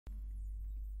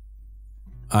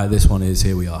This one is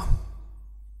Here We Are.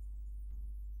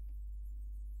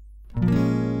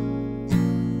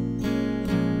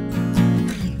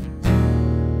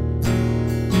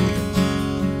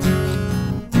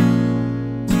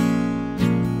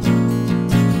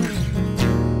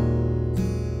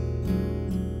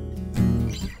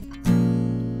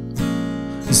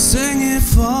 Sing it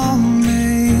for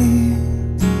me.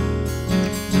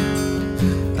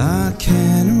 I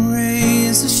can't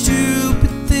erase the stupid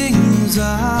things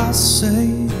I say.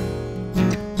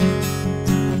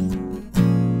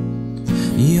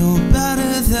 You're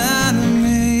better than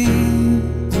me.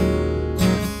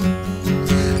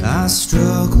 I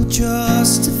struggle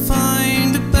just to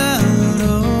find a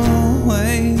better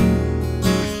way.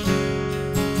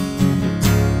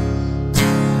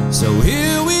 So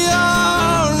here we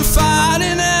are,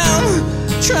 fighting out,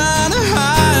 trying to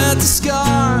hide the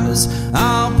scars.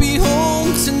 I'll be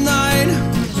home tonight.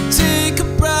 Take a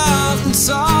breath and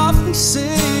softly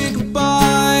say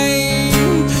goodbye.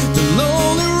 The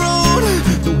lonely road,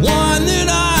 the one that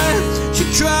I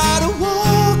should try to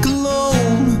walk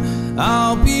alone.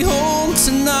 I'll be home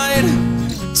tonight.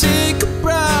 Take a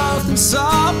breath and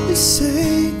softly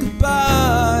say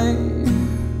goodbye.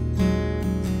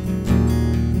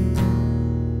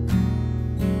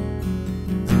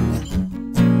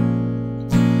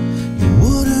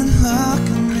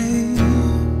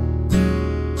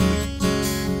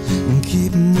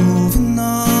 Keep moving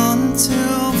on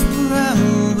until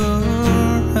forever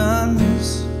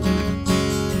ends.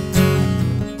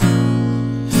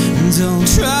 Don't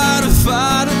try to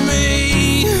fight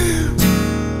me.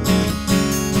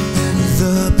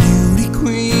 The beauty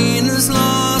queen has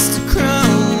lost her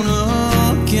crown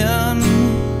again.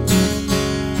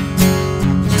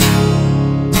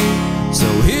 So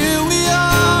here we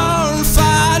are,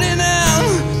 fighting out,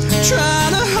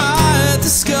 trying to hide the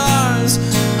scars.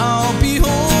 I'll be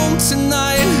home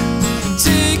tonight.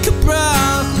 Take a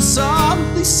breath and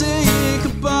softly say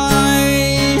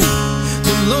goodbye.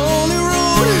 The lonely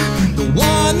road, the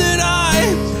one that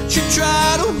I should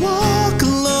try to walk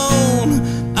alone.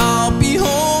 I'll be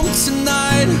home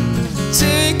tonight.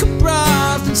 Take a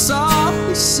breath and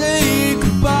softly say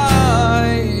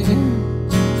goodbye.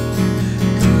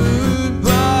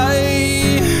 Goodbye.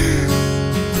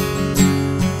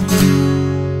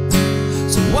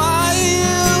 So why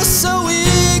so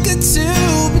eager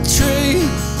to betray?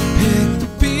 Pick the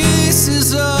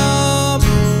pieces up.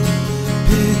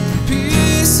 Pick the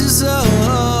pieces up.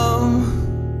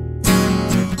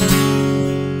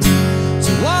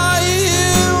 So why are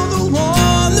you the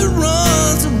one that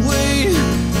runs away?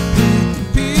 Pick the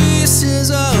pieces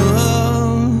up.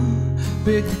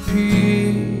 Pick the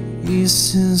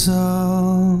pieces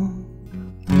up.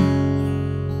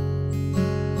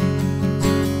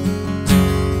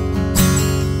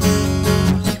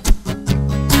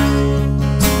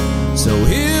 So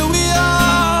here we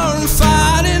are,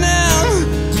 fighting out,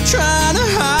 trying to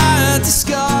hide the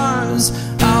scars.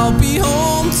 I'll be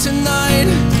home tonight.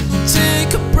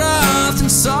 Take a breath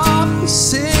and softly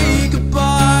say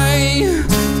goodbye.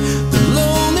 The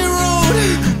lonely road,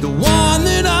 the one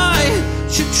that I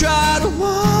should try to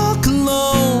walk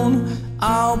alone.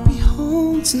 I'll be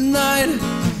home tonight.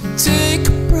 Take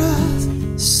a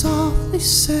breath, softly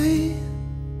say